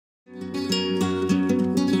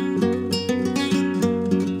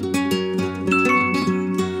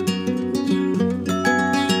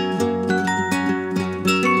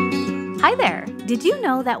Did you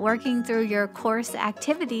know that working through your course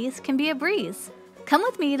activities can be a breeze? Come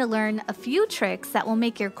with me to learn a few tricks that will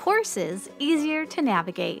make your courses easier to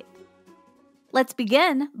navigate. Let's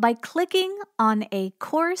begin by clicking on a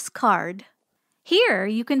course card. Here,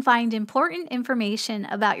 you can find important information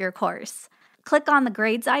about your course. Click on the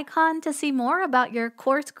grades icon to see more about your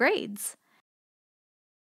course grades.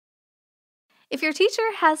 If your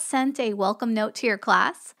teacher has sent a welcome note to your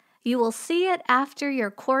class, you will see it after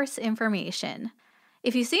your course information.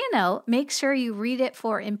 If you see a note, make sure you read it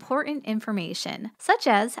for important information, such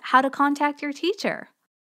as how to contact your teacher.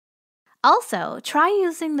 Also, try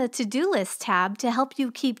using the To-Do List tab to help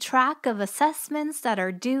you keep track of assessments that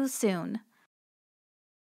are due soon.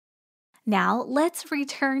 Now, let's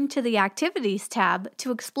return to the Activities tab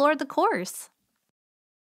to explore the course.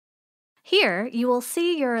 Here, you will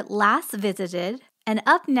see your last visited and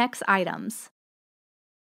up next items.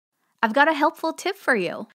 I've got a helpful tip for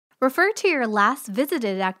you. Refer to your last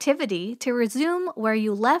visited activity to resume where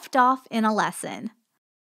you left off in a lesson.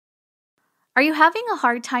 Are you having a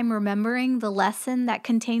hard time remembering the lesson that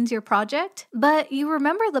contains your project, but you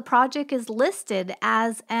remember the project is listed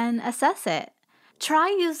as an Assess It?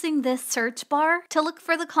 Try using this search bar to look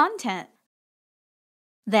for the content.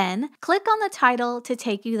 Then, click on the title to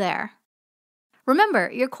take you there.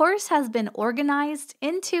 Remember, your course has been organized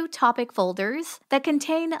into topic folders that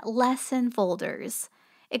contain lesson folders.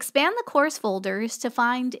 Expand the course folders to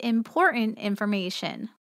find important information.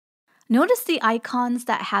 Notice the icons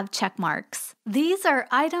that have check marks. These are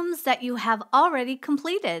items that you have already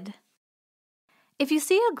completed. If you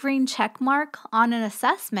see a green check mark on an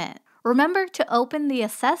assessment, remember to open the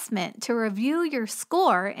assessment to review your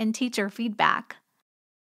score and teacher feedback.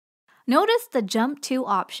 Notice the Jump To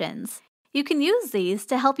options. You can use these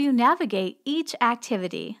to help you navigate each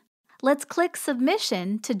activity. Let's click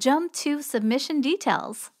Submission to jump to submission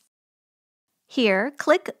details. Here,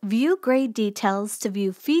 click View Grade Details to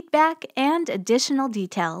view feedback and additional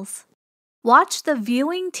details. Watch the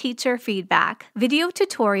Viewing Teacher Feedback video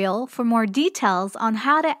tutorial for more details on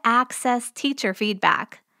how to access teacher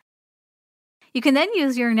feedback. You can then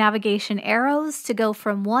use your navigation arrows to go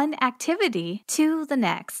from one activity to the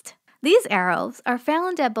next. These arrows are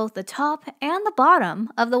found at both the top and the bottom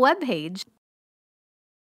of the web page.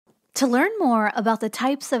 To learn more about the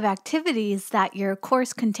types of activities that your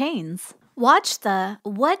course contains, watch the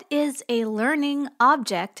What is a Learning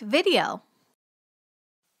Object video.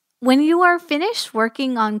 When you are finished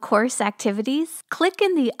working on course activities, click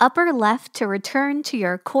in the upper left to return to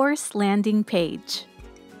your course landing page.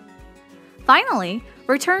 Finally,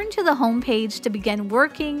 return to the home page to begin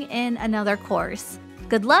working in another course.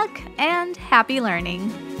 Good luck and happy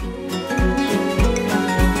learning!